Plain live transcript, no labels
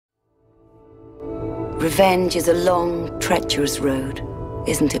Revenge is a long, treacherous road,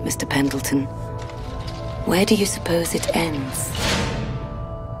 isn't it, Mr. Pendleton? Where do you suppose it ends?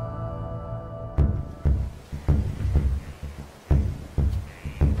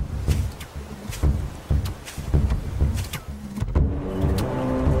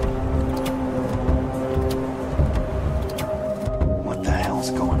 What the hell's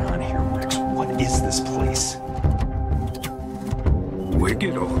going on here, Rex? What is this place?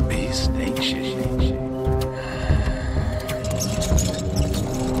 Wicked old beast, ain't she?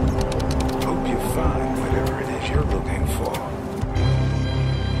 Hope you find whatever it is you're looking for.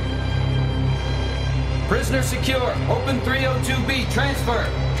 Prisoner secure. Open 302B. Transfer.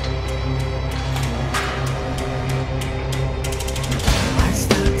 I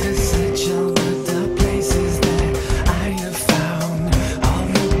start to search over the places that I have found. All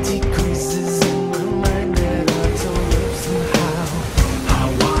the decreases in my mind that are to live somehow. I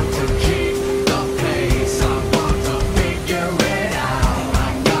want to keep the pace. I want to figure it out. I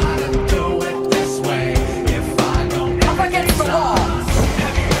gotta do it this way. If I don't ever Up against the wall.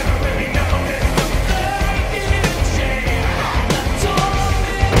 have you ever really noticed the thing in a chain? The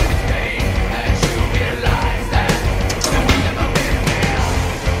torment pain as you realize that we never been there.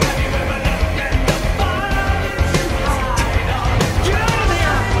 Have you ever looked at the fires you hide on? Get out of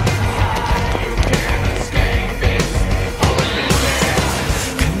there! You can't escape it. Always there.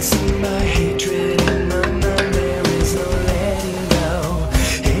 Consume my hatred in my mind. There is no letting go.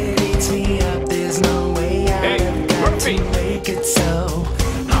 It eats me up. There's no way out. I've got to make it so.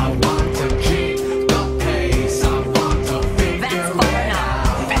 I want to keep the pace. I want to figure it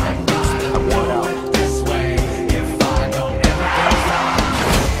out. I gotta do it this way. If I don't ever get stop.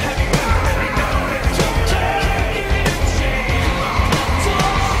 Have you ever really noticed the turn in a chain?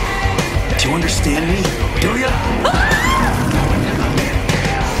 Do you understand me? Do ya?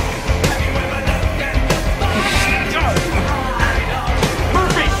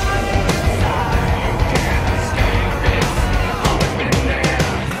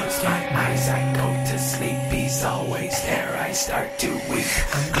 Close my eyes, I go to sleep. He's always there. I start to weep.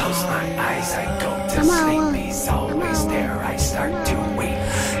 Close my eyes, I go to sleep. He's always there. I start to weep.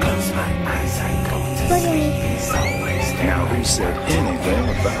 Close my eyes, I go to sleep. He's always there. Now who said anything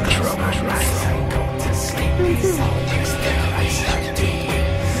about trouble? Eyes, I go to sleep. He's always there. I start to weep.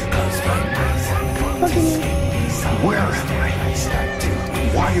 Close my eyes, I go to sleep. He's Where always am there. I? I start to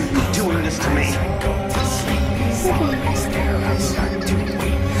weep. Why are you doing this to me? I go to sleep. He's always there. I start to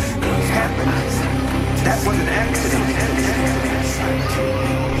weep. What happened? That was an accident.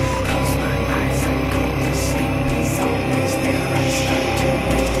 Close my eyes, I go to sleep. He's always there. I start to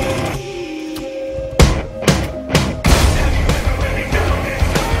weep. Have you ever really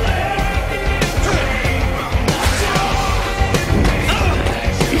noticed the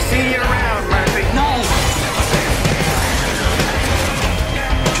You see you around, Murphy. No!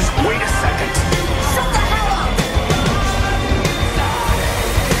 Just wait a second.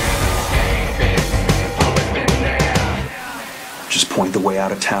 Just point the way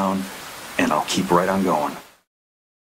out of town, and I'll keep right on going.